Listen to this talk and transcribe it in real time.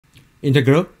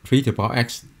Integral 3 to the power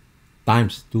x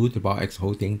times 2 to the power x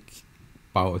whole thing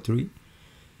power 3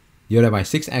 divided by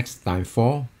 6x times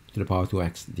 4 to the power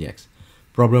 2x dx.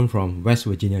 Problem from West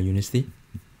Virginia University.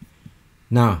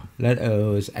 Now let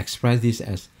us express this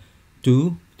as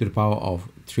 2 to the power of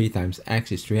 3 times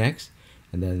x is 3x,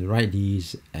 and then write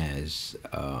these as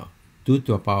 2 to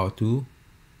the power 2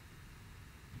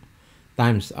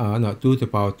 times 2 to the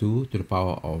power 2 to the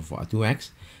power of 2x,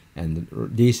 and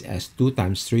this as 2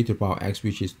 times 3 to the power x,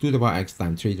 which is 2 to the power x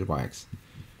times 3 to the power x.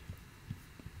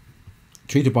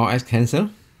 3 to the power x cancel,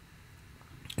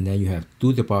 and then you have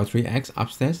 2 to the power 3x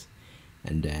upstairs,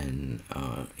 and then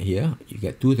here you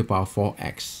get 2 to the power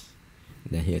 4x,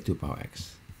 and then here 2 to the power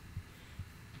x.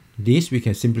 This we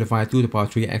can simplify 2 to the power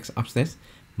 3x upstairs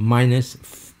minus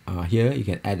here you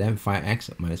can add them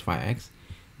 5x minus 5x.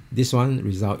 This one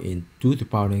result in 2 to the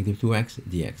power negative 2x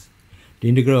dx. The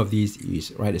integral of this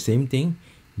is write the same thing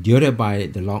divided by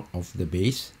the log of the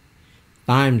base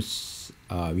times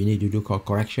we need to do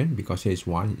correction because here is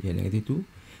 1 here negative 2.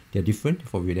 They're different,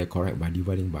 for we are correct by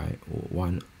dividing by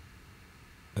 1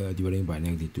 dividing by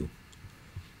negative 2.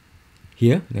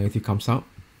 Here negative comes out,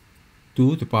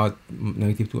 2 to the power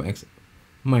negative 2x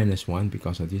minus 1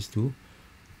 because of these 2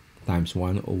 times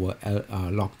 1 over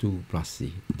log 2 plus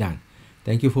c. Done.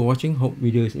 Thank you for watching. Hope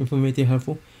video is informative,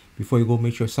 helpful. Before you go,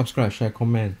 make sure subscribe, share,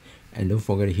 comment, and don't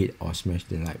forget to hit or smash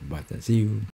the like button. See you.